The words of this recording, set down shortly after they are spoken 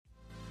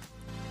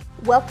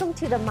Welcome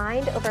to the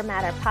Mind Over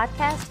Matter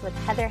podcast with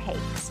Heather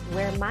Hakes,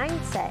 where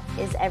mindset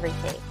is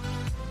everything.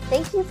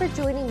 Thank you for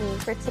joining me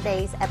for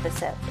today's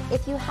episode.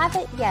 If you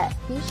haven't yet,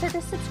 be sure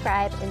to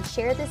subscribe and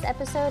share this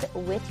episode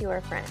with your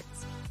friends.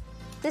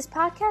 This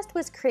podcast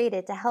was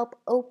created to help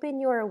open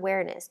your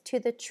awareness to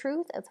the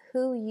truth of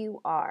who you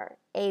are,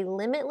 a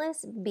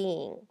limitless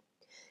being.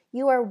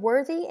 You are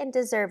worthy and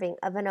deserving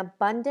of an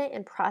abundant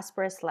and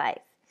prosperous life.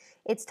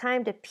 It's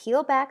time to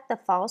peel back the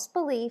false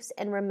beliefs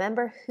and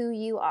remember who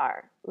you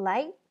are,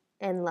 light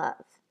and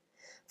love.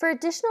 For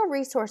additional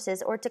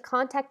resources or to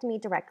contact me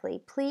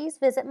directly, please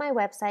visit my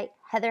website,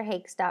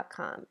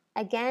 heatherhakes.com.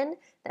 Again,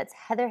 that's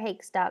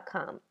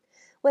heatherhakes.com.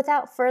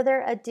 Without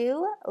further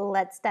ado,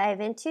 let's dive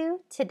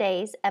into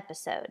today's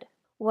episode.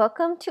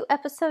 Welcome to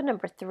episode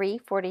number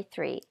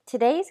 343.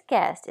 Today's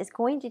guest is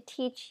going to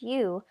teach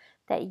you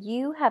that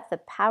you have the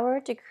power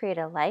to create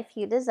a life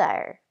you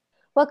desire.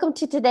 Welcome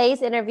to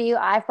today's interview.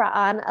 I've brought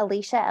on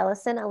Alicia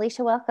Ellison.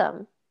 Alicia,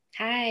 welcome.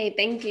 Hi,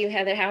 thank you,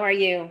 Heather. How are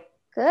you?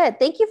 Good.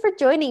 Thank you for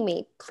joining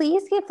me.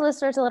 Please give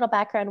listeners a little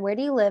background. Where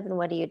do you live and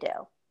what do you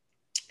do?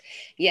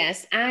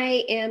 Yes,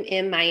 I am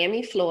in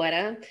Miami,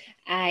 Florida.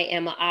 I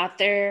am an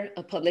author,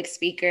 a public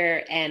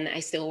speaker, and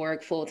I still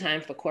work full-time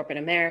for corporate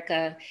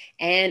America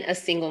and a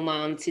single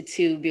mom to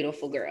two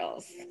beautiful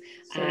girls.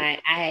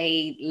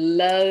 I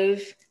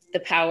love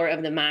the power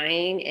of the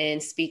mind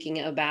and speaking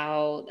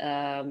about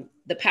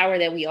the power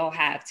that we all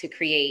have to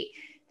create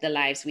the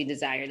lives we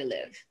desire to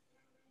live.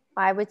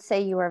 I would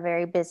say you are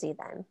very busy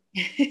then.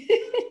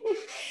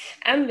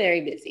 I'm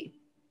very busy.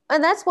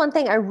 And that's one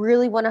thing I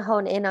really want to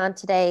hone in on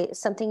today.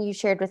 Something you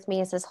shared with me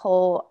is this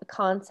whole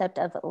concept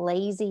of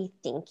lazy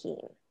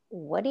thinking.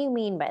 What do you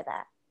mean by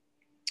that?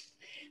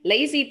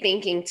 Lazy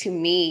thinking to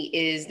me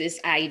is this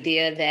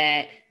idea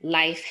that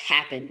life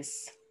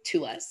happens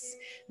to us,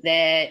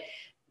 that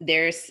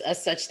there's a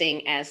such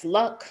thing as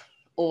luck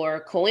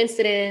or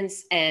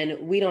coincidence, and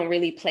we don't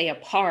really play a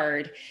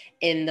part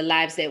in the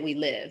lives that we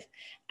live.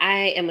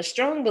 I am a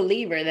strong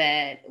believer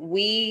that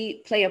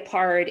we play a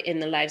part in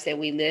the lives that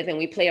we live, and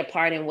we play a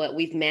part in what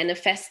we've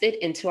manifested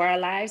into our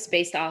lives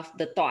based off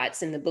the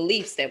thoughts and the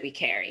beliefs that we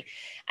carry.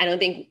 I don't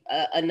think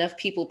enough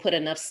people put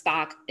enough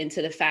stock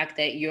into the fact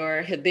that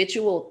your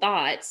habitual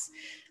thoughts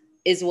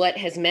is what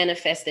has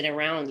manifested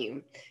around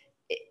you.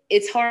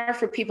 It's hard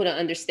for people to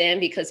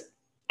understand because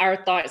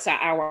our thoughts are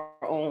our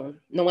own.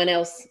 No one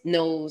else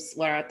knows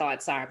what our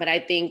thoughts are. But I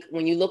think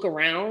when you look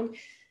around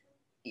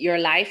your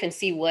life and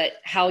see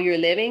how you're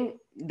living,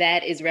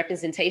 that is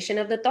representation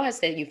of the thoughts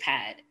that you've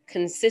had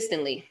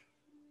consistently.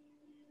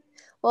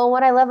 Well,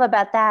 what I love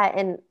about that,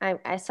 and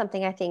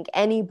something I think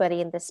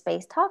anybody in this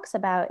space talks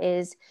about,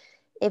 is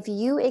if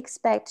you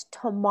expect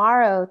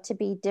tomorrow to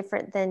be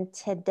different than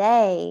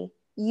today,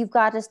 you've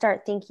got to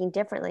start thinking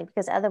differently,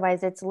 because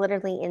otherwise it's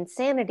literally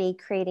insanity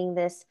creating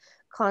this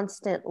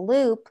constant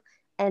loop,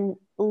 and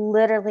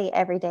literally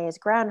every day is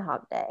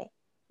Groundhog Day.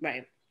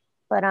 Right.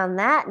 But on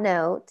that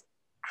note,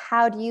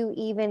 how do you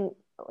even,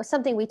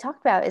 something we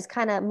talked about is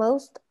kind of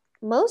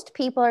most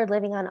people are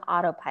living on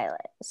autopilot.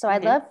 So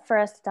I'd love for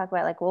us to talk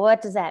about like, well,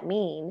 what does that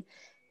mean?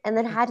 And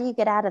then how do you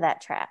get out of that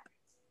trap?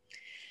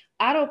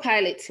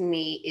 Autopilot to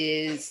me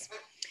is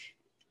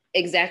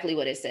exactly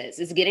what it says.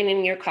 It's getting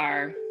in your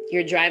car,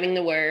 you're driving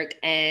to work,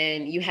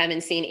 and you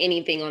haven't seen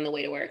anything on the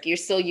way to work. You're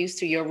so used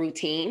to your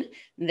routine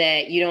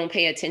that you don't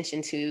pay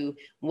attention to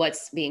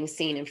what's being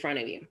seen in front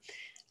of you.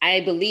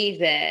 I believe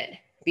that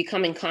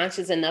becoming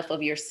conscious enough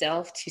of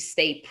yourself to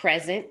stay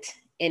present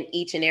in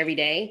each and every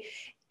day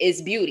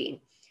is beauty.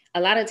 A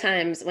lot of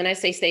times when I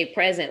say stay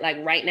present, like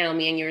right now,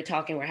 me and you are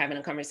talking, we're having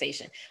a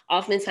conversation.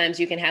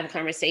 Oftentimes you can have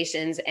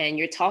conversations and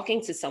you're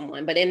talking to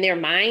someone, but in their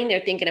mind,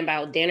 they're thinking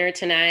about dinner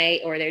tonight,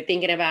 or they're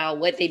thinking about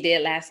what they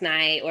did last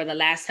night or the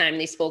last time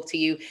they spoke to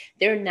you.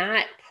 They're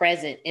not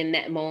present in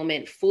that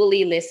moment,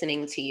 fully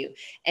listening to you.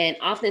 And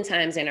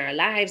oftentimes in our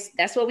lives,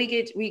 that's what we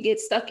get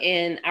stuck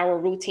in our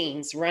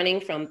routines, running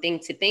from thing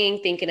to thing,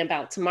 thinking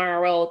about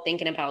tomorrow,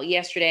 thinking about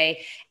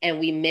yesterday, and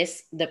we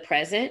miss the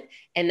present.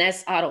 And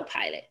that's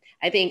autopilot.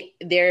 I think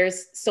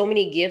there's so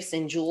many gifts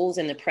and jewels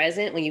in the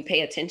present when you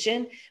pay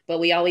attention, but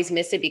we always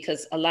miss it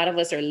because a lot of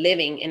us are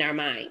living in our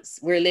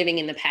minds. We're living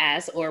in the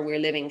past or we're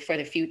living for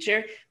the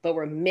future, but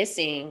we're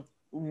missing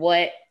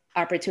what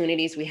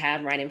opportunities we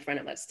have right in front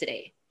of us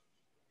today.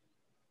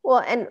 Well,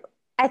 and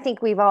I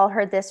think we've all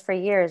heard this for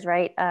years,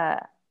 right?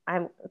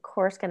 I'm of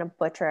course going to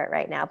butcher it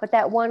right now, but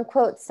that one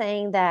quote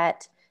saying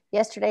that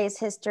yesterday's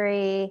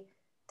history,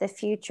 the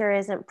future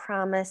isn't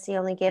promised. The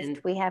only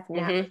gift we have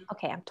now.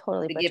 Okay, I'm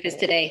totally the butchering gift is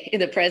today.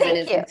 The present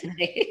is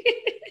today.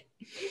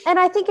 And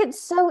I think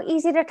it's so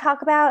easy to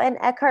talk about. And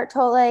Eckhart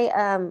Tolle,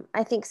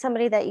 I think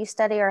somebody that you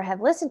study or have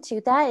listened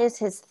to, that is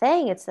his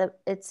thing. It's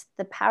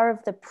the power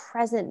of the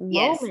present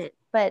moment. Yes.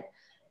 But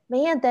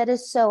man, that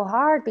is so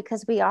hard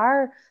because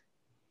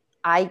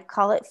I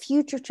call it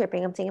future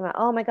tripping. I'm thinking about,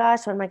 oh my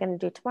gosh, what am I going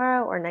to do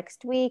tomorrow or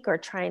next week, or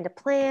trying to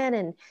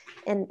plan.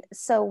 And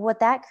so what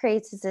that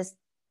creates is this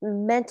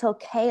mental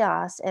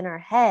chaos in our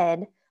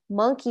head,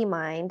 monkey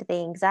mind, the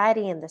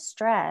anxiety and the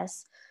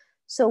stress.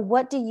 So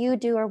what do you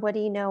do, or what do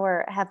you know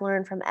or have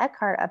learned from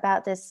Eckhart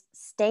about this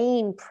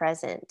staying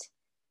present?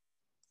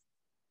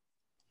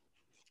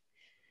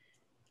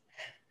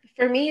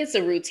 For me, it's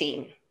a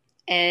routine.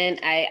 And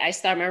I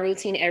start my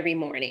routine every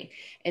morning.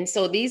 And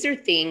so these are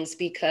things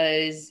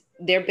because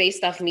they're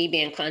based off me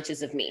being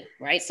conscious of me,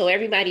 right? So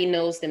everybody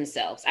knows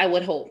themselves, I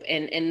would hope.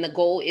 And the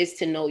goal is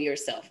to know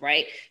yourself,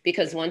 right?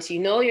 Because once you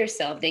know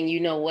yourself, then you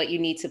know what you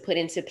need to put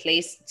into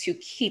place to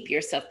keep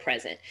yourself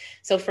present.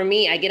 So for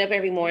me, I get up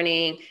every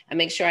morning, I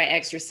make sure I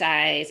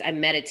exercise, I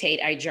meditate,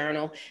 I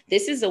journal.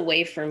 This is a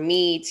way for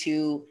me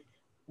to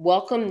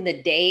welcome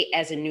the day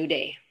as a new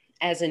day,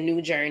 as a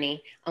new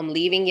journey. I'm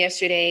leaving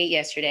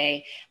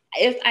yesterday.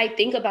 If I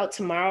think about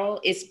tomorrow,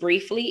 it's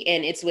briefly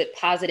and it's with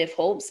positive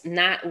hopes,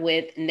 not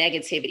with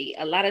negativity.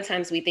 A lot of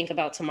times we think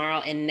about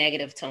tomorrow in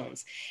negative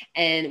tones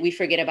and we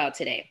forget about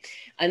today.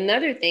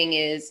 Another thing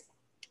is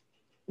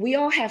we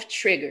all have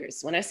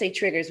triggers. When I say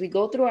triggers, we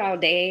go through our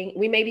day,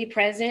 we may be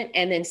present,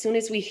 and then as soon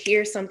as we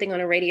hear something on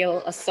the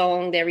radio, a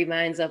song that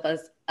reminds of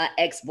us, an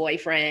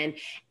ex-boyfriend,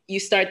 you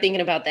start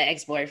thinking about the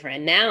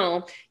ex-boyfriend.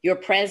 Now your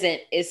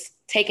present is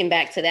taken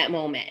back to that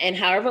moment. And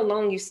however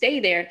long you stay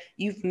there,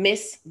 you've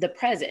missed the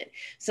present.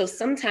 So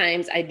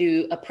sometimes I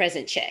do a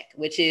present check,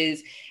 which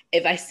is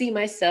if I see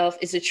myself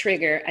as a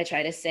trigger, I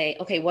try to say,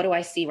 okay, what do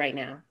I see right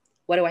now?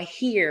 What do I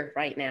hear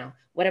right now?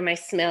 What am I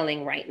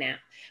smelling right now?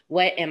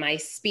 What am I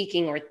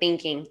speaking or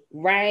thinking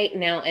right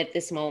now at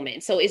this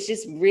moment? So it's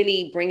just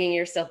really bringing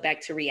yourself back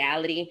to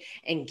reality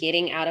and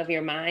getting out of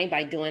your mind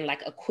by doing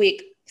like a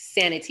quick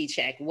sanity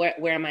check.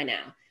 Where am I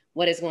now?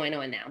 What is going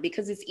on now?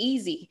 Because it's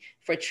easy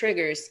for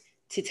triggers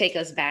to take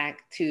us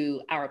back to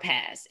our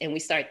past and we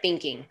start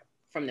thinking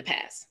from the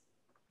past.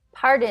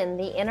 Pardon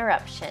the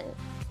interruption.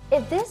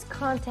 If this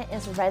content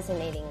is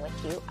resonating with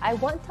you, I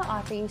want to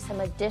offer you some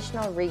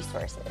additional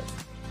resources.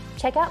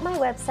 Check out my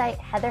website,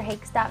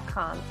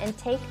 heatherhakes.com, and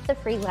take the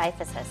free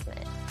life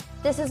assessment.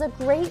 This is a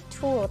great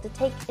tool to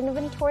take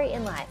inventory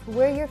in life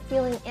where you're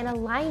feeling in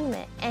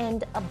alignment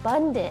and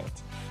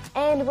abundant,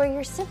 and where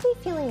you're simply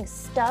feeling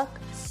stuck,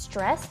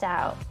 stressed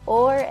out,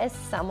 or as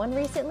someone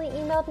recently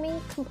emailed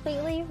me,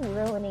 completely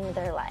ruining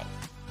their life.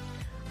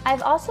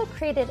 I've also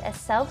created a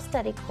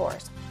self-study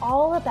course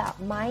all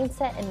about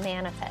mindset and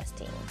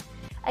manifesting.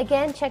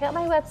 Again, check out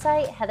my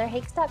website,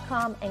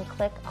 heatherhakes.com, and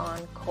click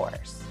on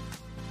course.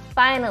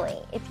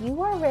 Finally, if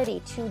you are ready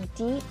to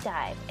deep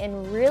dive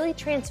and really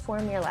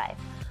transform your life,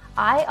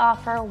 I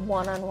offer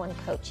one-on-one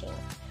coaching.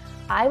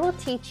 I will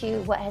teach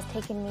you what has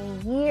taken me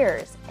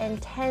years and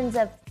tens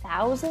of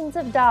thousands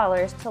of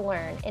dollars to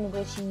learn, in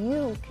which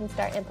you can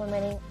start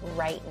implementing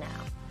right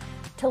now.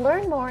 To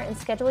learn more and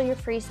schedule your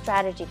free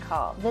strategy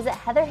call, visit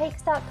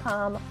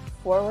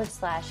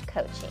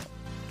heatherhakes.com/coaching.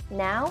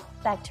 Now,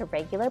 back to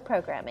regular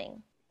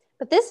programming.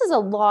 But this is a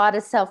lot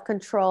of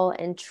self-control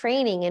and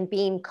training and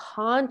being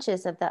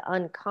conscious of the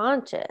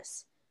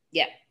unconscious.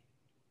 Yeah.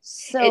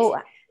 So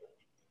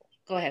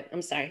go ahead.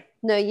 I'm sorry.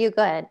 No, you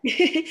go ahead.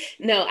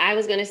 No, I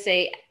was going to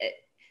say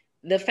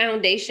the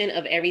foundation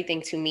of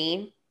everything to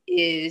me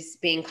is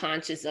being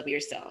conscious of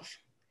yourself.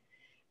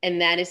 And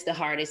that is the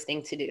hardest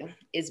thing to do,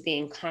 is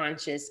being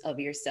conscious of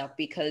yourself,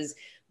 because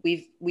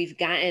we've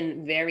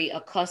gotten very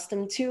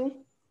accustomed to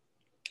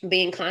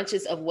being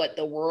conscious of what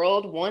the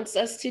world wants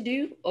us to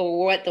do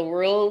or what the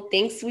world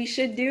thinks we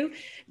should do,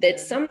 that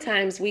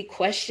sometimes we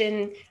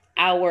question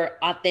our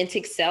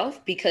authentic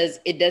self because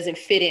it doesn't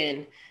fit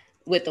in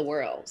with the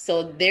world.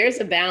 So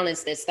there's a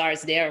balance that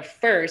starts there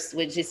first,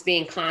 with just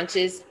being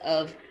conscious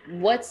of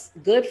what's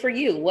good for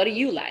you. What do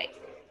you like?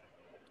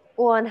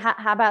 Well, and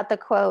how about the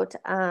quote,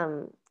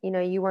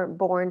 you weren't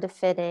born to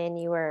fit in,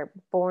 you were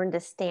born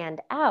to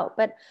stand out.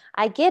 But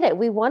I get it.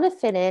 We want to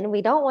fit in.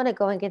 We don't want to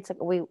go against,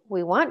 we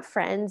want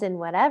friends and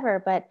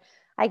whatever. But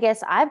I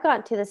guess I've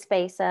gotten to the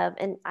space of,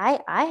 and I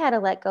had to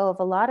let go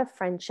of a lot of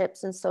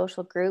friendships and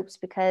social groups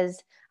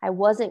because I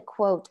wasn't,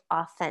 quote,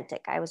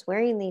 authentic. I was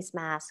wearing these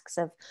masks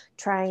of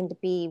trying to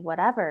be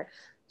whatever.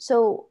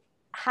 So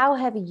how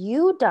have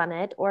you done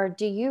it? Or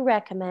do you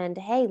recommend,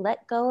 hey,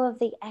 let go of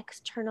the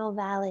external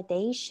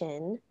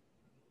validation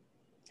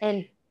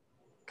and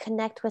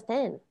connect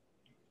within?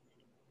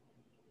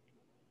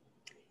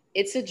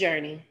 It's a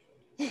journey.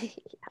 Yeah.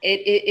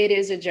 It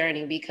is a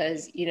journey,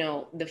 because,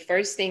 the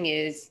first thing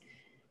is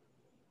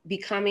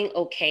becoming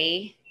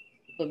okay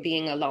with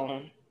being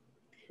alone,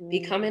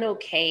 becoming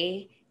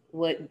okay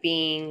with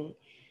being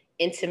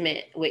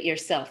intimate with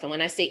yourself. And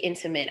when I say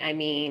intimate, I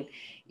mean,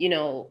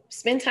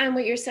 spend time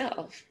with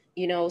yourself,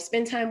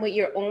 spend time with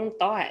your own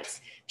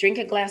thoughts, drink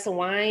a glass of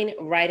wine,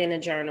 write in a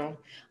journal,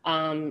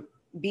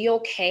 be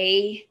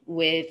okay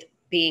with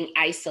being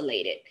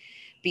isolated,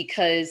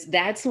 because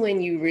that's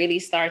when you really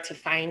start to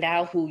find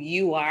out who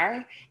you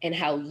are and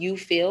how you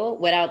feel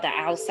without the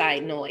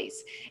outside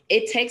noise.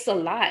 It takes a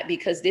lot,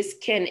 because this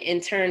can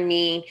in turn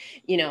mean,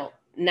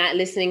 not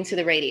listening to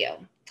the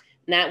radio,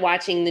 not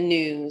watching the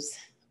news,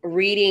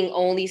 reading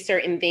only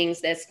certain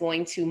things that's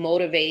going to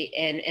motivate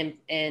and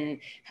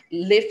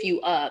lift you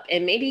up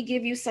and maybe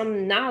give you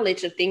some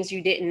knowledge of things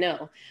you didn't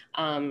know.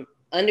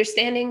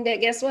 understanding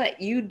that, guess what?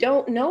 You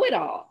don't know it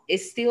all.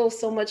 It's still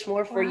so much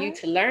more for you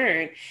to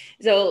learn.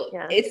 So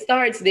it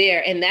starts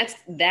there. And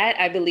that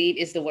I believe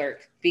is the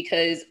work,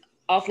 because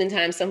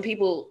oftentimes some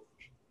people,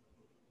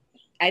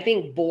 I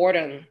think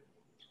boredom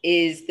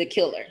is the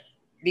killer,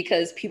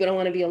 because people don't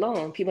want to be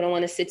alone. People don't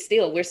want to sit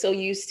still. We're so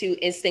used to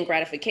instant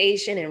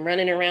gratification and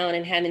running around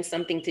and having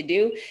something to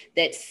do,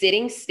 that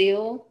sitting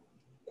still,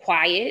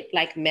 quiet,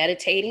 like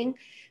meditating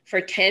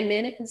for 10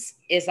 minutes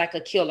is like a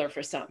killer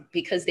for some,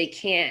 because they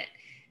can't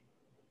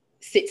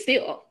sit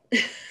still.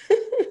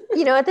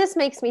 You know what this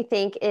makes me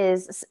think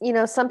is, you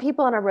know, some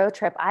people on a road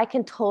trip, I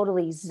can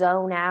totally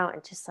zone out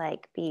and just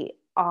like be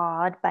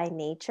awed by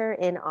nature,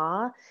 in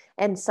awe.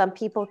 And some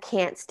people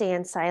can't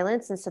stand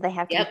silence. And so they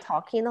have to be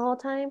talking the whole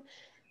time.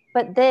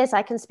 But this,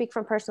 I can speak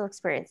from personal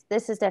experience.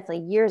 This is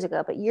definitely years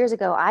ago, but years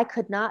ago, I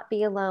could not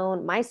be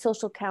alone. My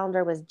social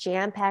calendar was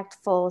jam-packed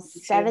full,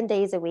 7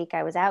 days a week.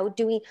 I was out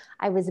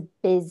I was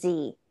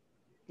busy.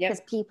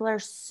 Because people are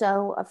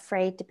so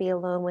afraid to be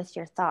alone with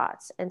your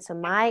thoughts. And so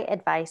my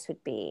advice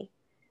would be,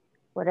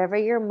 whatever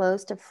you're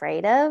most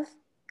afraid of,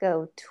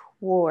 go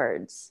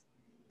towards.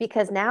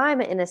 Because now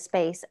I'm in a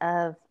space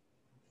of,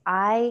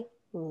 I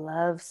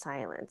love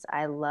silence.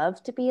 I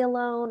love to be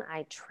alone.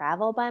 I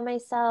travel by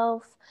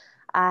myself.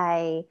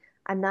 I'm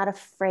not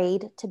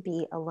afraid to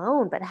be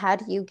alone. But how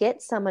do you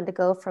get someone to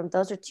go from,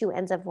 those are two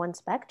ends of one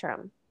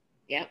spectrum?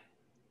 Yep.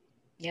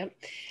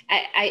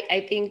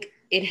 I think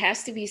it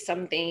has to be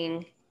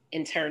something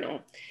internal.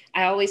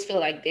 I always feel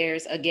like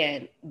there's,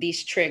 again,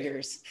 these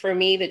triggers. For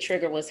me, the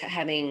trigger was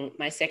having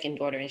my second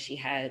daughter, and she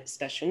had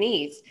special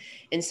needs.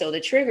 And so the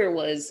trigger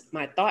was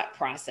my thought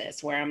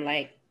process, where I'm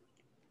like,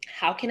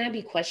 how can I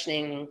be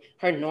questioning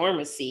her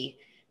normacy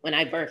when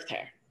I birthed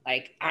her?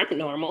 Like, I'm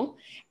normal.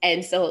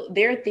 And so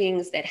there are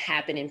things that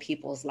happen in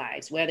people's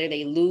lives, whether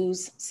they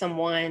lose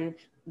someone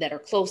that are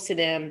close to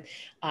them,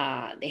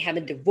 they have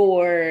a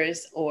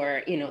divorce,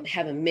 or, you know,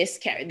 have a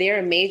miscarriage. There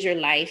are major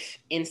life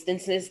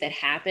instances that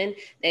happen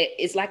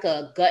that it's like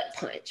a gut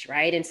punch,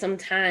 right? And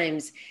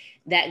sometimes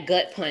that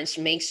gut punch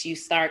makes you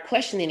start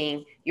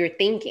questioning your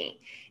thinking.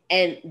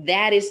 And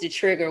that is the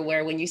trigger,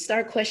 where when you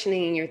start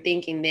questioning your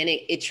thinking, then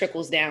it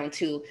trickles down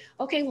to,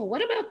 okay, well,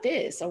 what about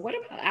this? Or what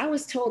about, I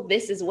was told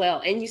this as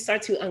well. And you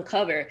start to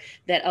uncover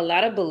that a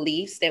lot of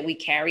beliefs that we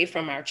carry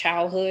from our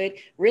childhood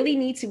really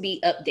need to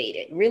be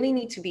updated, really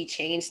need to be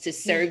changed to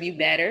serve you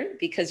better,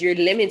 because you're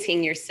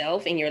limiting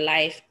yourself in your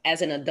life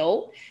as an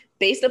adult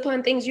based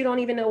upon things you don't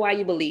even know why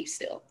you believe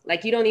still.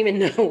 Like, you don't even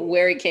know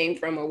where it came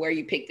from or where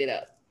you picked it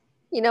up.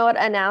 You know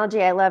what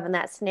analogy I love in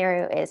that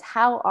scenario is,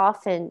 how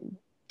often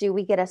do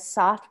we get a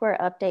software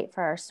update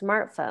for our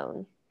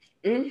smartphone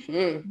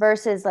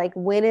versus like,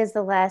 when is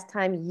the last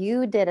time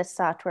you did a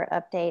software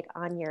update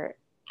on your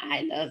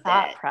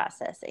thought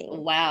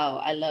processing?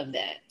 Wow. I love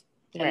that.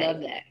 I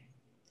love that.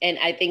 And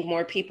I think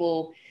more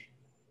people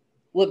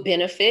would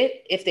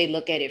benefit if they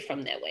look at it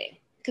from that way,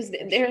 because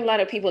there are a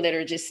lot of people that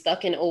are just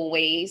stuck in old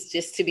ways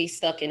just to be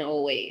stuck in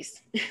old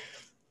ways.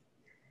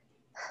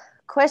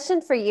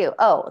 Question for you.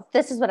 Oh,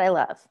 this is what I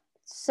love.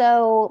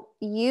 So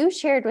you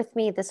shared with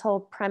me this whole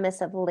premise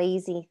of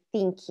lazy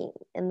thinking,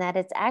 and that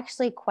it's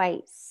actually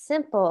quite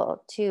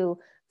simple to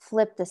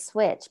flip the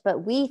switch,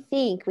 but we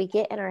think, we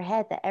get in our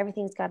head that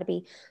everything's got to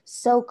be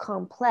so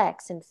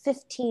complex and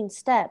 15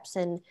 steps.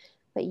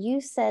 But you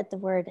said the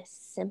word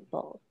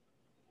simple.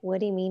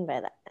 What do you mean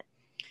by that?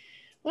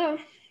 Well,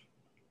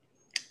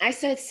 I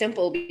said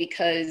simple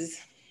because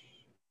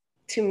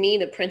to me,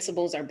 the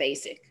principles are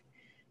basic.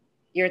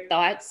 Your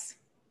thoughts,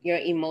 your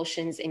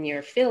emotions, and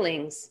your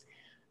feelings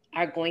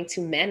are going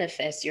to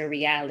manifest your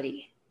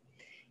reality.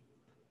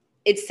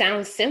 It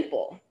sounds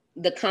simple.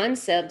 The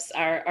concepts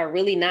are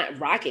really not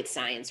rocket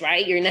science,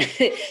 right?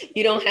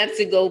 You don't have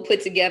to go put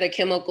together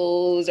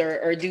chemicals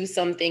or do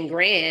something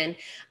grand.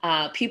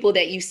 People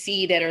that you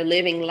see that are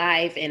living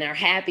life and are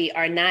happy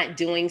are not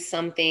doing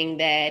something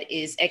that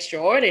is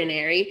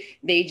extraordinary.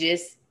 They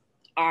just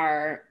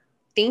are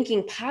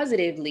thinking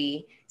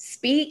positively,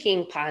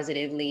 speaking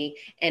positively,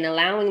 and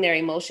allowing their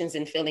emotions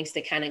and feelings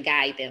to kind of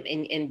guide them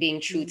and being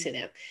true to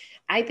them.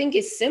 I think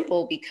it's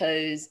simple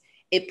because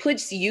it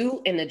puts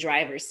you in the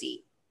driver's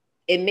seat.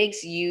 It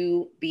makes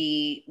you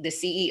be the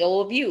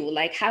CEO of you.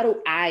 Like, how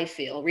do I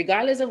feel?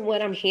 Regardless of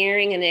what I'm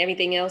hearing and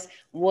everything else,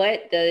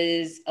 what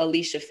does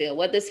Alicia feel?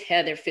 What does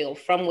Heather feel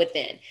from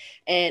within?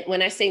 And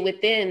when I say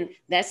within,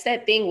 that's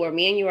that thing where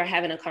me and you are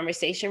having a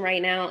conversation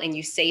right now and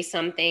you say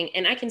something,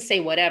 and I can say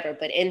whatever,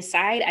 but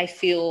inside I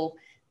feel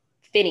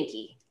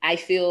finicky. I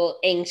feel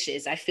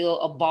anxious. I feel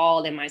a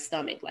ball in my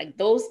stomach. Like,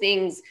 those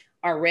things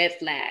are red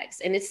flags.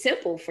 And it's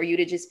simple for you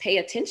to just pay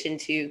attention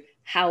to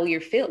how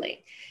you're feeling.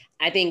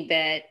 I think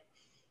that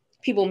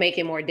people make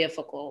it more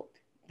difficult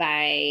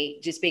by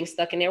just being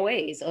stuck in their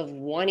ways of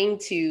wanting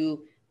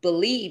to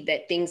believe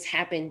that things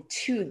happen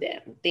to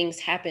them. Things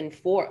happen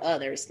for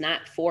others,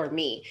 not for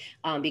me.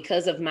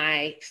 Because of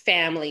my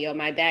family or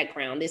my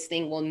background, this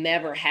thing will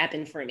never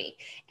happen for me.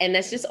 And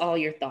that's just all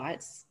your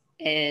thoughts.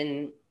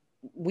 And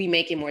we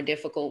make it more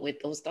difficult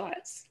with those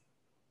thoughts.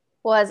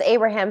 Well, as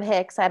Abraham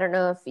Hicks, I don't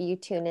know if you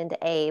tune into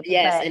Abe,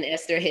 Yes, but and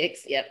Esther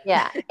Hicks. Yep.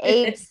 yeah,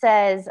 Abe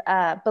says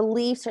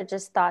beliefs are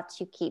just thoughts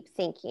you keep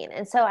thinking.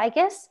 And so I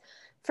guess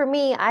for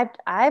me,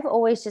 I've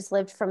always just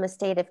lived from a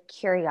state of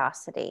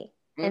curiosity.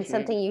 And Mm-hmm.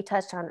 something you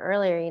touched on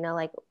earlier,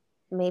 like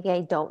maybe I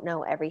don't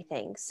know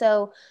everything.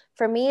 So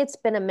for me, it's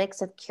been a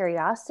mix of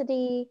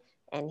curiosity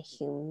and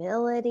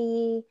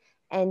humility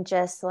and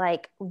just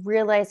like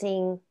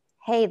realizing,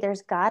 hey,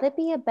 there's got to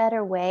be a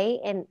better way,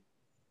 and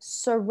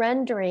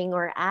surrendering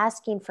or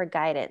asking for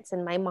guidance.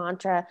 And my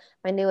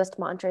newest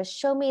mantra is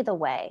show me the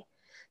way.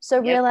 So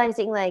Yep.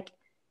 realizing like,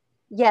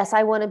 yes,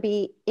 I want to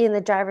be in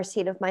the driver's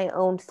seat of my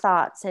own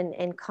thoughts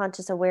and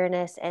conscious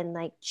awareness, and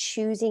like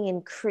choosing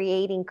and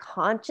creating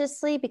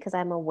consciously because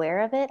I'm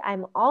aware of it.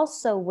 I'm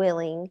also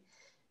willing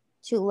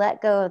to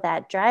let go of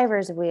that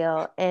driver's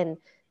wheel and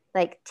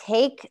like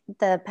take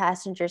the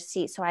passenger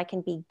seat so I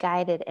can be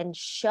guided and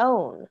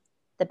shown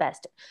the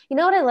best. You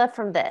know what I love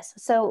from this?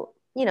 So,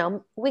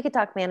 we could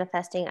talk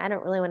manifesting. I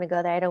don't really want to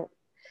go there. I don't,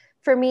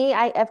 for me,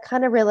 I've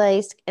kind of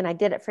realized, and I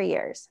did it for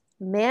years,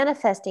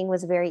 manifesting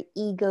was very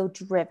ego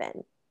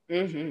driven,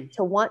 Mm-hmm.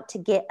 to want to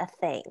get a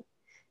thing.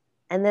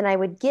 And then I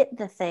would get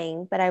the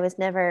thing, but I was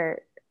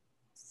never,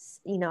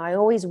 I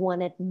always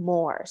wanted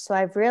more. So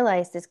I've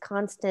realized this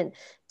constant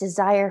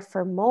desire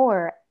for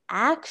more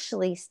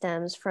actually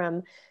stems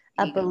from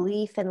a Ego.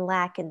 belief in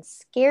lack and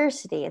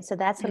scarcity. And so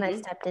that's when I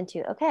Mm-hmm. stepped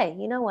into, okay,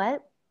 you know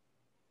what?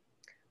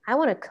 I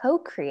want to co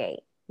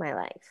create my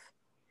life.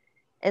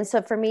 And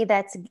so for me,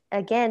 that's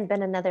again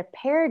been another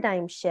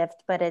paradigm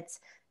shift, but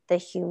it's the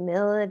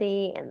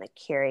humility and the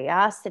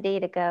curiosity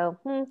to go,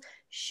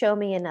 show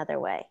me another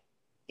way.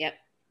 Yep.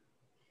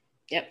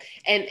 Yep.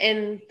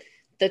 And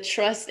the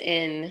trust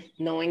in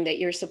knowing that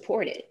you're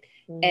supported.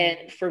 Mm.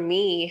 And for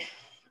me,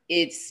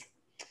 it's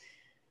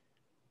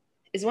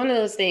it's one of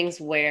those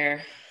things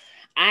where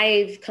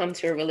I've come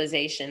to a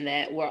realization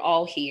that we're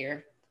all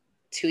here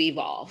to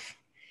evolve.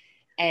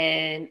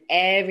 And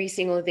every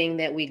single thing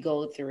that we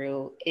go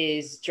through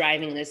is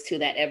driving us to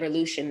that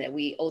evolution that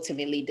we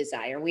ultimately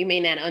desire. We may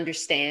not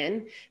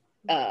understand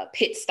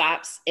pit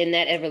stops in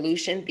that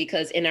evolution,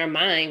 because in our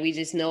mind, we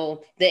just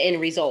know the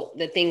end result,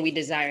 the thing we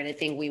desire, the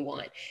thing we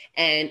want.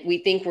 And we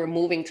think we're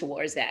moving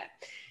towards that.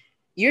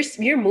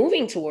 You're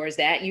moving towards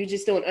that. You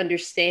just don't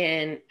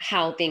understand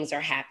how things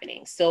are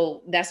happening.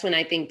 So that's when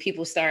I think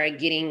people start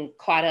getting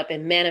caught up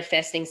in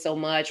manifesting so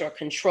much or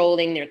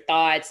controlling their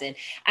thoughts. And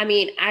I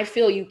mean, I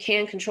feel you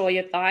can control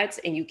your thoughts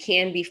and you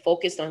can be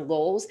focused on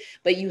goals,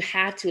 but you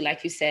have to,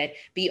 like you said,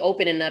 be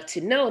open enough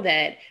to know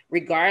that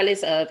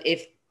regardless of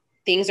if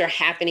things are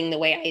happening the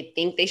way I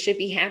think they should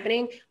be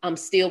happening, I'm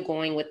still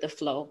going with the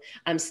flow.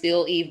 I'm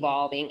still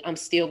evolving. I'm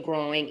still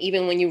growing.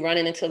 Even when you're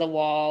running into the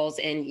walls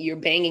and you're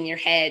banging your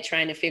head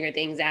trying to figure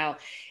things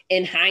out.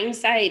 In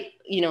hindsight,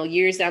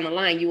 years down the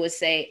line, you would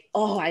say,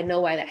 oh, I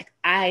know why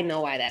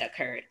that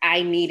occurred.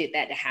 I needed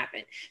that to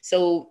happen.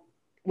 So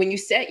when you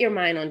set your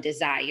mind on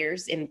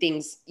desires and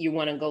things you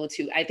want to go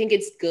to, I think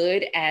it's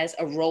good as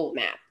a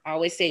roadmap. I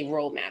always say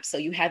roadmap. So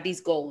you have these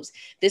goals.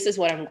 This is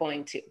what I'm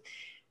going to.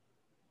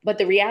 But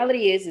the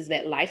reality is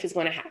that life is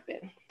going to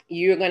happen.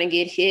 You're going to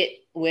get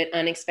hit with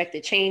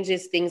unexpected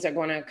changes. Things are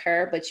going to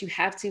occur, but you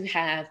have to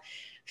have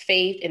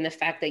faith in the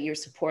fact that you're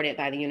supported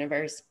by the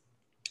universe.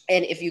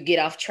 And if you get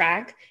off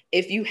track,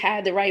 if you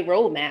had the right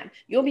roadmap,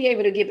 you'll be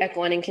able to get back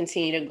on and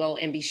continue to go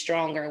and be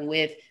stronger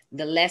with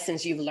the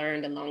lessons you've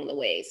learned along the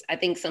ways. I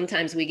think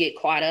sometimes we get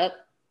caught up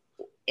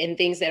in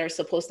things that are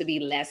supposed to be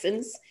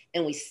lessons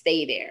and we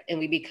stay there and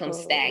we become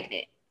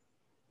stagnant.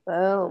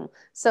 Boom.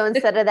 So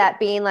instead of that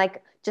being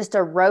like just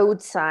a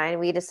road sign,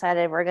 we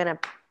decided we're going to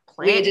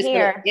plant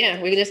here.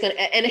 We're just going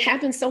to, and it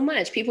happens so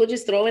much. People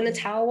just throw in the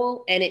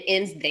towel and it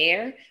ends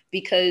there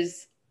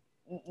because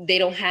they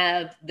don't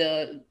have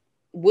the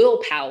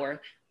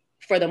willpower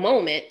for the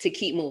moment to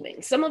keep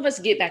moving. Some of us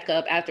get back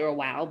up after a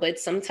while, but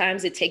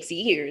sometimes it takes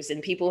years,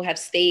 and people have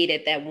stayed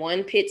at that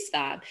one pit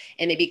stop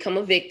and they become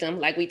a victim,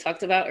 like we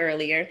talked about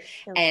earlier,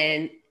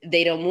 and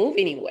they don't move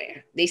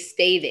anywhere. They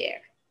stay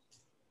there.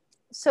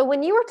 So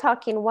when you were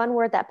talking, one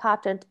word that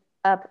popped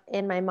up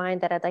in my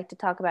mind that I'd like to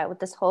talk about with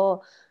this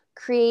whole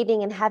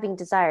creating and having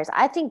desires,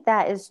 I think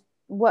that is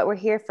what we're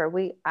here for.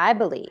 I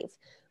believe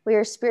we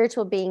are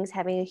spiritual beings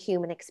having a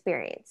human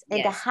experience,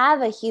 and to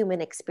have a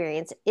human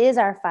experience is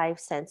our five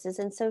senses.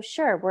 And so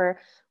sure,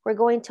 we're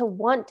going to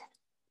want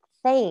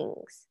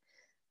things,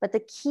 but the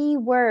key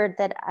word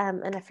that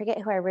and I forget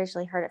who I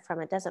originally heard it from,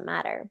 it doesn't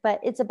matter, but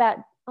it's about,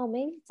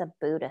 maybe it's a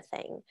Buddha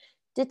thing,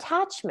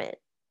 detachment.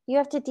 You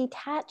have to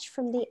detach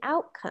from the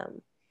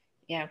outcome.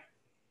 Yeah.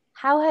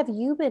 How have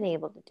you been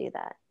able to do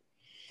that?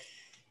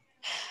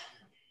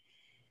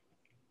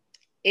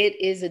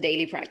 It is a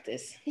daily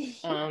practice.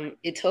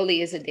 It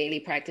totally is a daily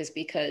practice,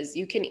 because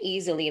you can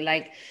easily,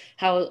 like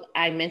how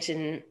I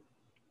mentioned,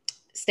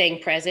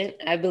 staying present.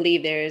 I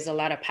believe there is a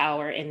lot of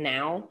power in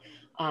now,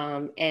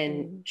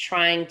 and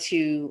trying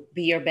to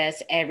be your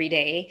best every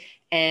day.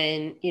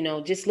 And,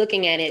 just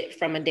looking at it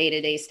from a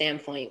day-to-day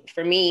standpoint.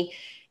 For me,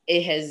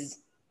 it has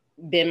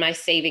been my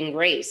saving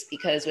grace,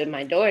 because with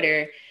my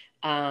daughter,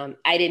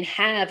 I didn't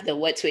have the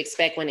what to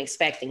expect when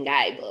expecting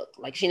guidebook.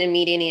 Like she didn't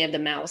meet any of the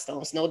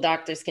milestones. No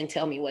doctors can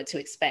tell me what to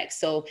expect.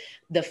 So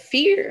the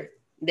fear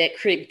that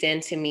creeped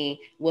into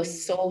me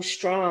was so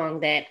strong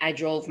that I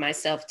drove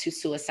myself to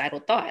suicidal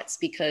thoughts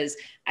because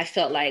I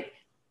felt like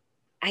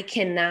I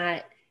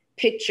cannot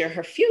picture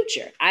her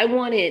future. I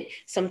wanted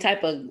some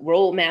type of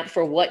roadmap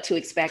for what to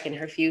expect in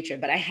her future,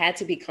 but I had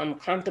to become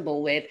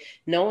comfortable with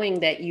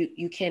knowing that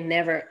you can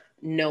never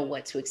know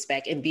what to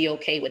expect and be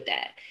okay with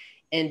that.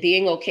 And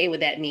being okay with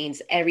that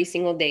means every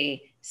single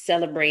day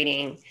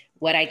celebrating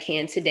what I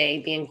can today,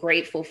 being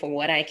grateful for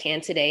what I can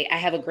today. I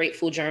have a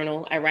grateful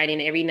journal. I write in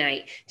every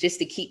night just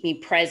to keep me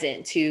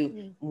present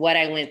to what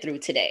I went through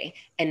today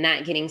and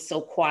not getting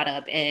so caught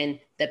up in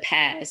the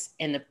past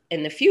and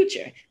the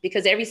future,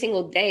 because every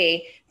single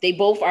day they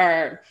both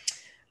are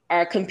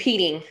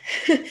competing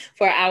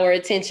for our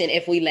attention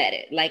if we let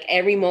it. Like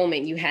every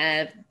moment you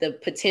have the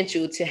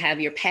potential to have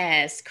your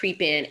past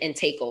creep in and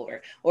take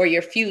over, or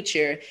your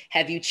future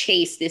have you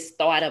chased this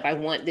thought of I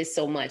want this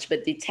so much.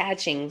 But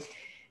detaching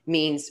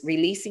means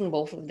releasing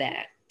both of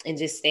that and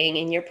just staying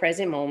in your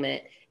present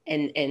moment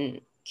and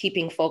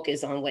keeping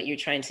focus on what you're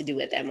trying to do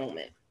at that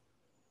moment.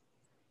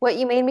 What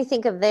you made me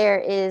think of there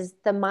is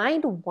the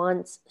mind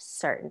wants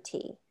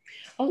certainty.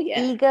 Oh,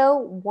 yeah. Ego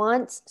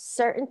wants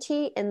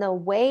certainty, and the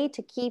way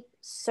to keep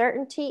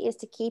certainty is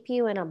to keep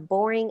you in a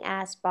boring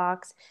ass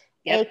box,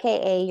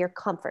 aka your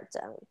comfort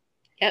zone.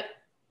 Yep.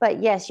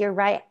 But yes, you're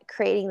right,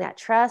 creating that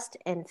trust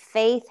and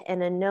faith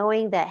and a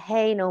knowing that,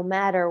 hey, no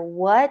matter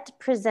what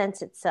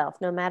presents itself,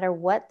 no matter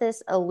what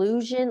this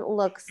illusion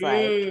looks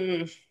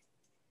like,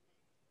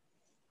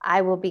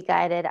 I will be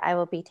guided, I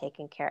will be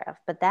taken care of.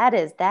 But that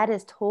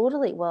is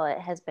totally, well, it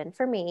has been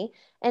for me,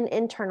 an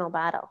internal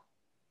battle.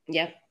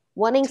 Yeah.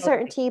 Wanting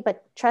certainty,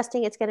 but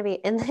trusting it's going to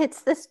be, and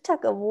it's this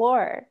tug of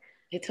war.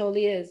 It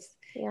totally is.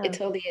 Yeah. It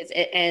totally is.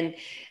 And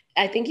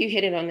I think you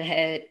hit it on the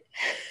head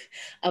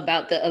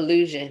about the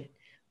illusion.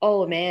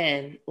 Oh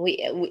man, we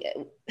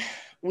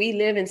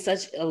live in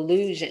such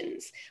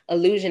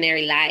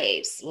illusionary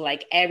lives,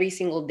 like every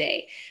single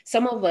day.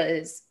 Some of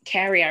us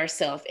carry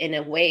ourselves in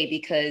a way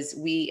because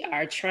we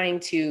are trying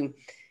to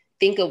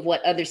think of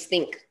what others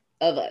think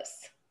of us.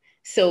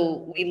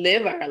 So we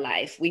live our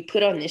life, we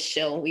put on this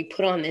show, we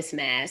put on this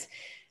mask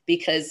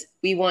because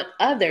we want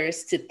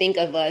others to think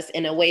of us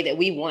in a way that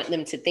we want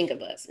them to think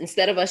of us,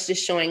 instead of us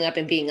just showing up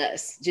and being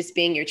us, just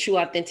being your true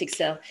authentic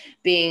self,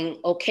 being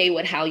okay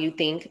with how you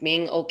think,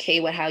 being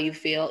okay with how you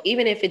feel,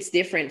 even if it's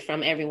different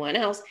from everyone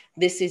else.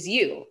 This is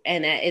you,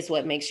 and that is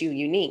what makes you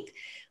unique.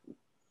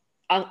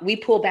 We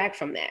pull back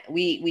from that.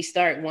 We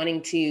start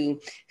wanting to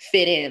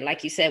fit in,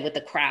 like you said, with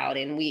the crowd.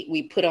 And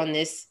we put on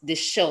this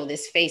show,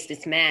 this face,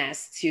 this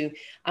mask to,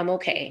 I'm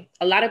okay.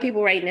 A lot of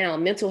people right now,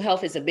 mental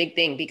health is a big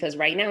thing because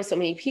right now, so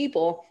many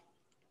people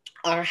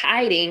are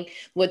hiding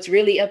what's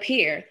really up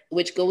here,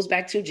 which goes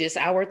back to just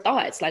our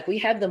thoughts. Like we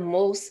have the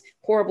most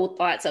horrible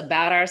thoughts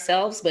about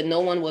ourselves, but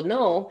no one will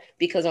know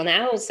because on the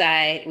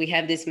outside, we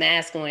have this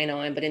mask going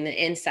on, but in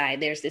the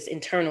inside, there's this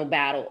internal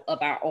battle of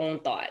our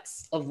own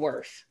thoughts of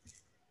worth.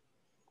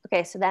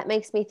 Okay, so that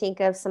makes me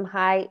think of some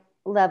high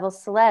level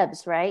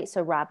celebs, right?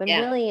 So Robin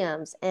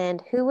Williams,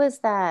 and who was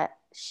that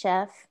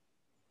chef?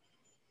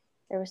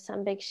 There was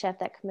some big chef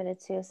that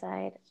committed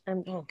suicide.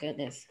 Oh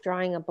goodness,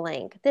 drawing a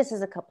blank. This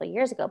is a couple of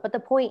years ago, but the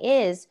point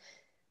is,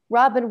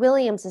 Robin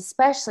Williams,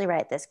 especially,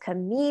 right? This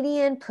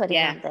comedian putting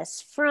on this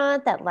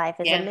front that life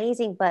is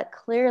amazing, but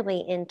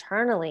clearly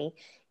internally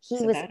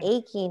he was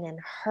aching and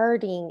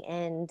hurting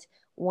and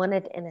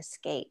wanted an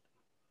escape.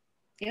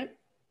 Yep.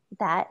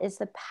 That is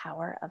the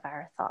power of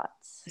our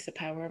thoughts. It's the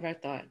power of our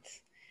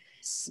thoughts.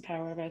 The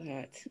power of our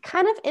thoughts.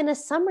 Kind of in a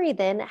summary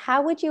then,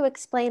 how would you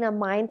explain a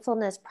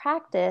mindfulness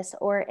practice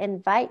or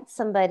invite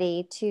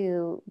somebody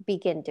to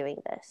begin doing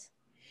this?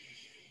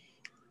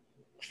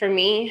 For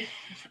me,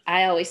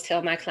 I always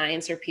tell my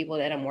clients or people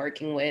that I'm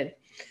working with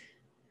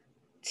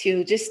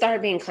to just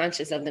start being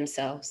conscious of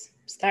themselves.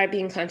 Start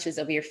being conscious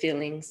of your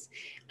feelings.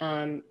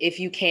 If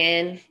you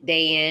can,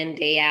 day in,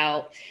 day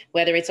out,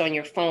 whether it's on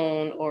your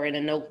phone or in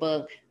a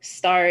notebook,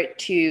 start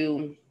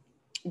to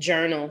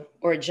journal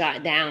or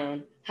jot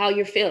down how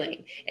you're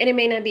feeling. And it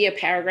may not be a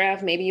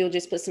paragraph. Maybe you'll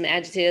just put some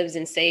adjectives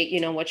and say,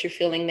 what you're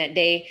feeling that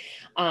day.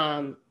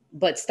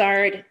 But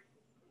start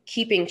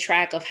keeping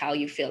track of how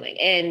you're feeling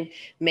and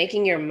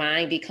making your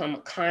mind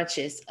become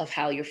conscious of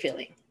how you're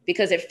feeling.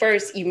 Because at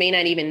first you may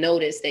not even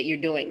notice that you're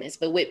doing this,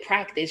 but with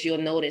practice, you'll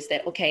notice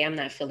that, okay, I'm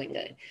not feeling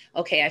good.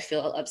 Okay, I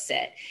feel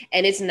upset.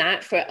 And it's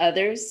not for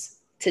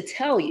others to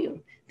tell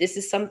you. This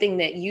is something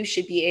that you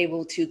should be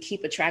able to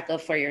keep a track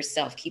of for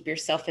yourself, keep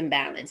yourself in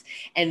balance.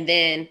 And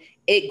then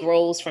it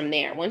grows from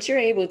there. Once you're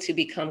able to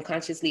become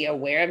consciously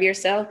aware of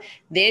yourself,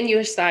 then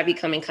you'll start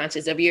becoming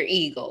conscious of your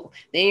ego.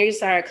 Then you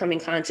start becoming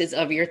conscious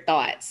of your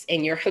thoughts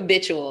and your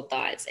habitual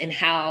thoughts and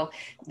how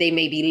they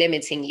may be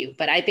limiting you.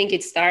 But I think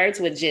it starts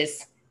with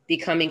just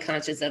becoming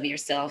conscious of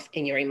yourself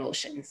and your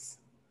emotions.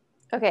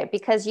 Okay,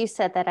 because you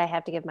said that, I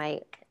have to give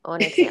my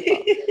own example.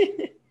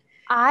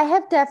 I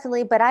have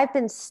definitely, but I've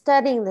been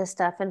studying this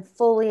stuff and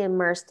fully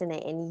immersed in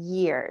it in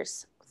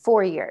years,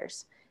 4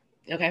 years.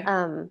 Okay.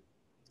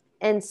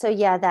 And so,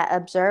 yeah, that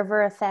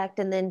observer effect,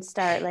 and then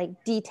start like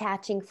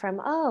detaching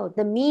from, oh,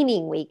 the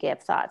meaning we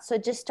give thoughts. So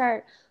just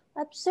start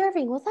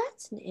observing, well,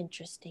 that's an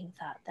interesting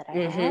thought that I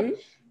had. Mm-hmm.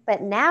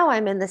 But now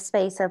I'm in the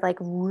space of like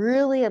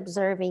really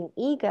observing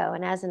ego.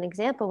 And as an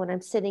example, when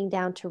I'm sitting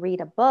down to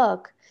read a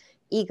book,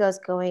 ego's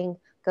going,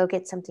 go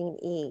get something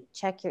to eat,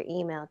 check your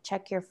email,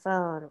 check your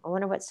phone. I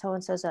wonder what so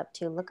and so's up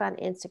to, look on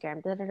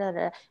Instagram, da, da, da,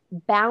 da,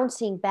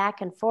 bouncing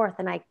back and forth.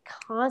 And I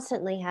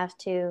constantly have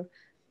to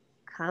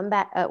come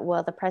back,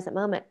 well, the present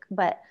moment,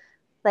 but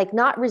like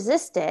not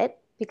resist it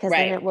because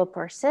then Right. it will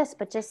persist,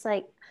 but just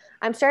like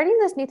I'm starting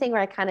this new thing where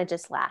I kind of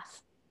just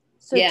laugh.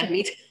 So Yeah,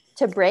 me too.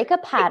 to break a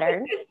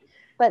pattern,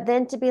 but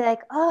then to be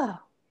like, oh,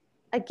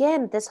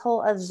 again, this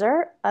whole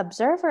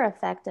observer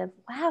effect of,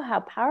 wow, how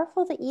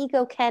powerful the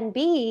ego can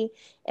be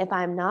if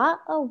I'm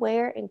not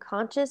aware and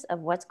conscious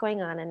of what's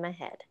going on in my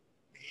head.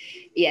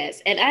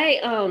 Yes. And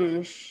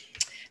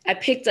I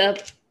picked up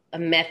a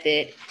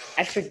method.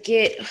 I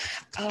forget,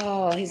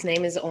 oh, his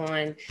name is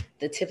on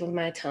the tip of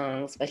my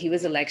tongues, but he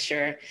was a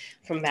lecturer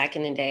from back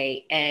in the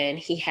day, and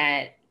he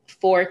had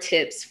 4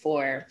 tips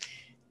for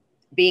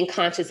being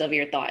conscious of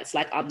your thoughts,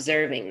 like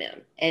observing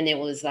them. And it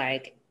was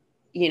like,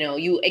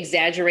 you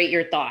exaggerate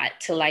your thought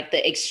to like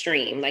the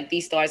extreme. Like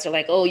these thoughts are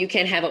like, oh, you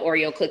can't have an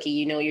Oreo cookie,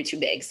 you're too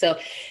big. So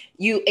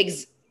you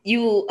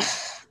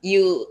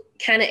you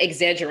kind of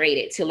exaggerate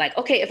it to like,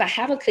 okay, if I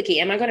have a cookie,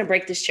 am I going to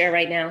break this chair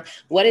right now?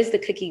 What is the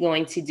cookie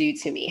going to do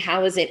to me?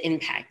 How is it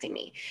impacting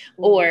me?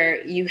 Mm-hmm. Or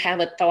you have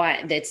a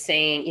thought that's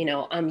saying,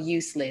 I'm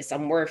useless,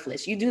 I'm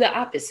worthless. You do the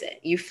opposite.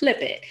 You flip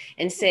it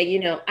and say,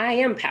 I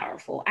am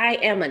powerful. I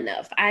am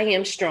enough. I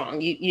am strong.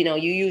 You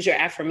use your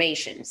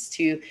affirmations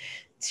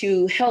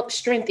to help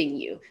strengthen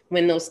you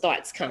when those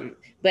thoughts come.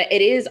 But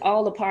it is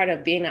all a part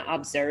of being an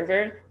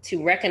observer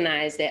to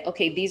recognize that,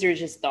 okay, these are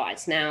just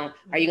thoughts. Now,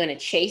 are you going to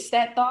chase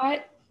that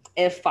thought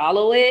and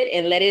follow it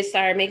and let it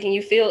start making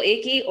you feel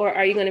icky? Or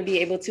are you going to be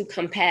able to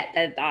combat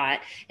that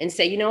thought and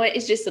say, you know what,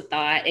 it's just a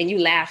thought, and you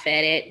laugh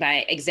at it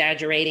by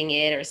exaggerating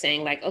it or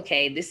saying like,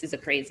 okay, this is a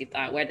crazy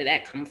thought. Where did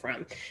that come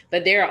from?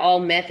 But there are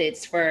all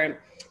methods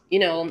for,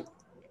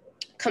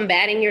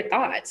 combating your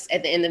thoughts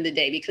at the end of the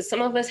day, because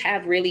some of us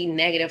have really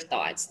negative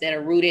thoughts that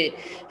are rooted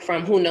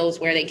from who knows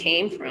where they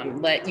came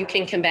from, but you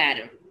can combat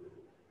them.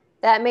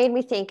 That made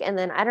me think, and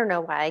then I don't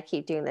know why I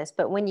keep doing this,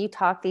 but when you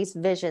talk, these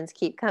visions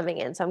keep coming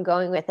in, so I'm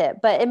going with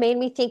it. But it made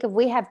me think of,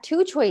 we have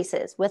 2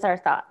 choices with our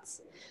thoughts.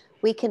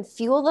 We can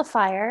fuel the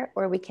fire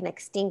or we can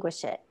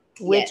extinguish it.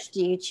 Which Yes.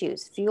 do you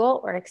choose,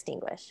 fuel or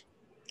extinguish?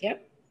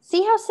 Yep.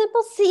 See how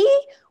simple?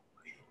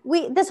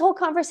 This whole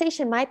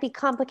conversation might be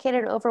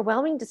complicated and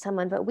overwhelming to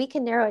someone, but we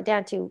can narrow it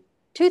down to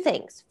 2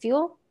 things: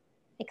 fuel,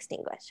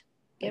 extinguish.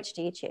 Yep. Which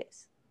do you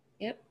choose?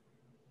 Yep.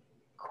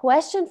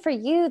 Question for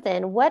you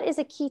then, what is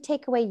a key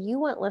takeaway you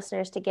want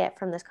listeners to get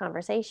from this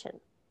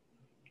conversation?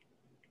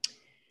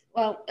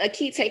 Well, a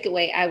key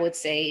takeaway I would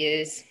say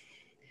is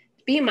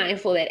be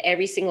mindful that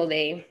every single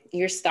day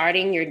you're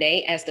starting your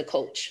day as the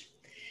coach.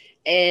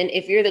 And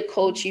if you're the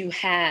coach, you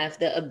have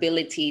the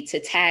ability to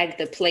tag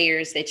the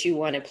players that you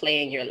want to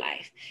play in your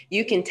life.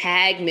 You can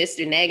tag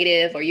Mr.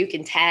 Negative or you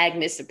can tag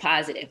Mr.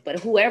 Positive,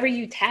 but whoever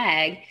you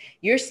tag,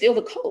 you're still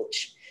the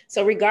coach.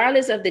 So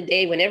regardless of the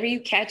day, whenever you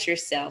catch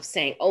yourself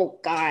saying, oh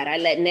God, I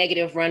let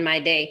negative run my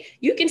day,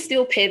 you can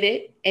still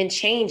pivot and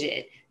change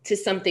it to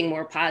something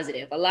more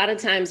positive. A lot of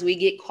times we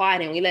get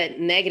caught and we let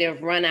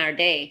negative run our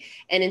day.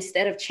 And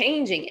instead of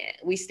changing it,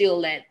 we still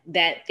let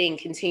that thing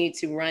continue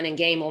to run and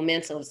gain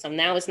momentum. So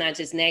now it's not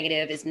just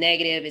negative,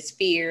 it's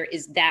fear,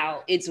 it's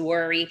doubt, it's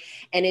worry,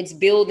 and it's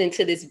building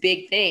to this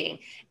big thing.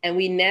 And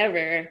we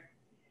never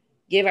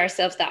give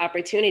ourselves the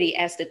opportunity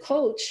as the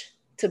coach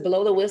to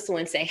blow the whistle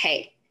and say,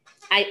 hey,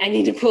 I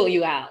need to pull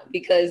you out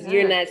because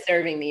you're not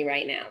serving me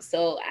right now.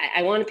 So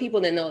I want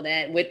people to know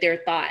that with their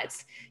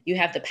thoughts, you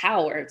have the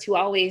power to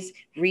always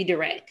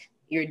redirect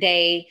your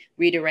day,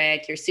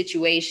 redirect your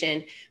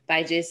situation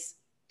by just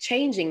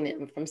changing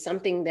them from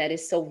something that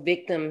is so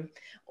victim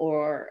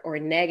or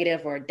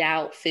negative or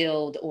doubt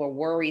filled or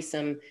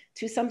worrisome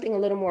to something a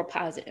little more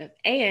positive.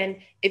 And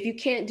if you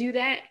can't do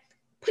that,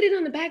 put it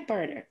on the back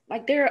burner.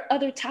 Like there are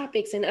other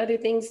topics and other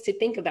things to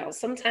think about.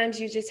 Sometimes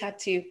you just have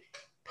to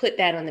put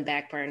that on the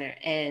back burner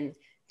and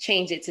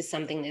change it to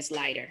something that's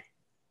lighter.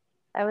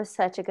 That was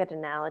such a good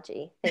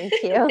analogy. Thank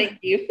you. Thank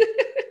you.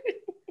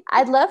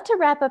 I'd love to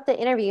wrap up the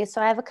interview, so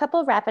I have a couple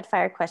of rapid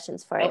fire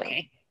questions for you.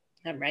 Okay,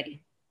 I'm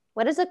ready.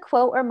 What is a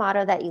quote or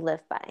motto that you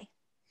live by?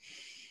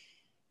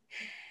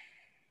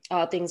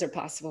 All things are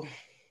possible.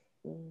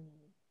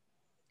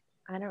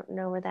 I don't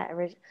know where that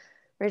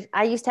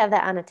I used to have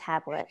that on a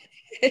tablet.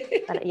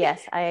 But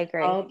yes, I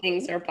agree. All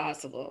things are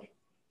possible.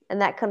 And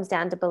that comes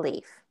down to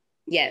belief.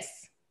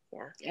 Yes.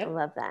 Yeah, yep. I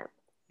love that.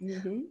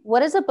 Mm-hmm.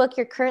 What is a book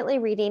you're currently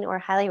reading or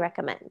highly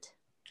recommend?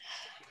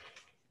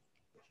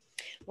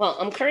 Well,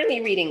 I'm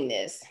currently reading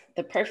this,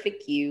 The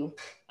Perfect You.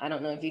 I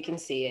don't know if you can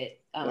see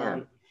it.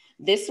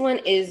 This one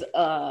is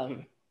a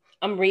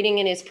I'm reading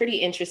and it's pretty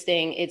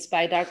interesting. It's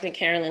by Dr.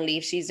 Carolyn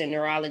Leaf. She's a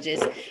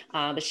neurologist,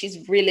 but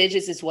she's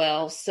religious as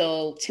well.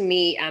 So to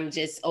me, I'm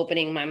just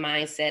opening my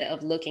mindset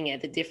of looking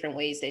at the different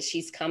ways that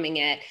she's coming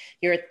at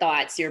your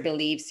thoughts, your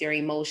beliefs, your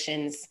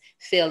emotions,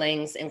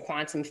 feelings, and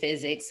quantum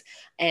physics,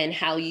 and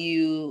how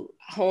you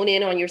hone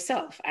in on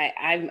yourself.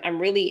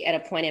 I'm really at a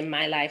point in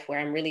my life where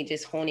I'm really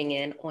just honing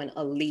in on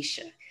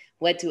Alicia.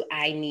 What do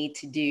I need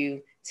to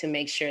do to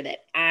make sure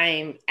that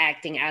I'm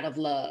acting out of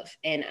love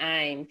and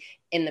I'm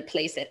in the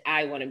place that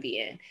I want to be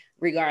in,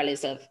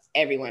 regardless of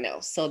everyone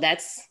else? So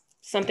that's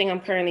something I'm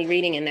currently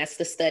reading, and that's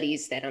the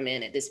studies that I'm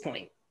in at this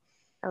point.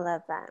 I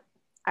love that.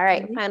 All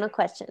right, final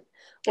question.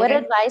 What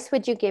advice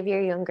would you give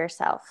your younger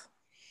self?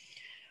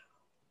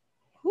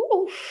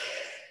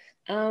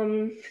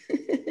 The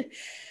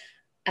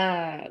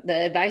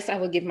advice I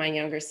would give my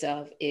younger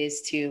self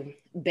is to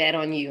bet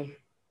on you.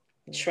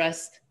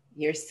 Trust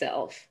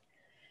yourself.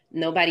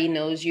 Nobody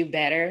knows you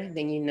better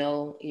than you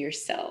know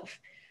yourself.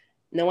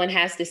 No one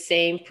has the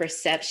same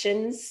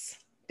perceptions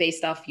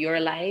based off your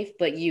life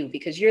but you,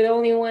 because you're the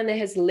only one that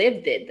has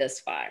lived it thus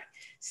far.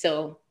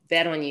 So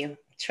bet on you.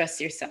 Trust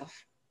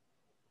yourself.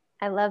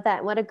 I love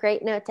that. What a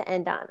great note to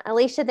end on.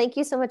 Alicia, thank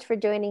you so much for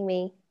joining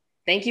me.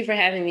 Thank you for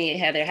having me,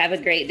 Heather. Have a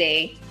great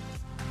day.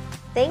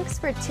 Thanks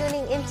for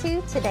tuning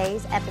into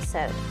today's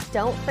episode.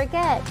 Don't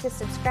forget to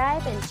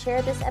subscribe and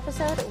share this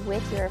episode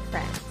with your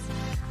friends.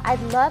 I'd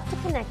love to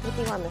connect with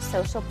you on the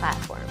social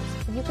platforms.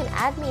 You can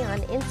add me on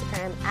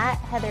Instagram at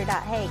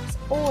heather.hakes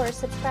or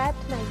subscribe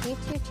to my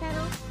YouTube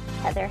channel,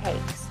 Heather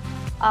Hakes.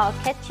 I'll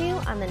catch you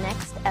on the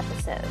next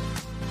episode.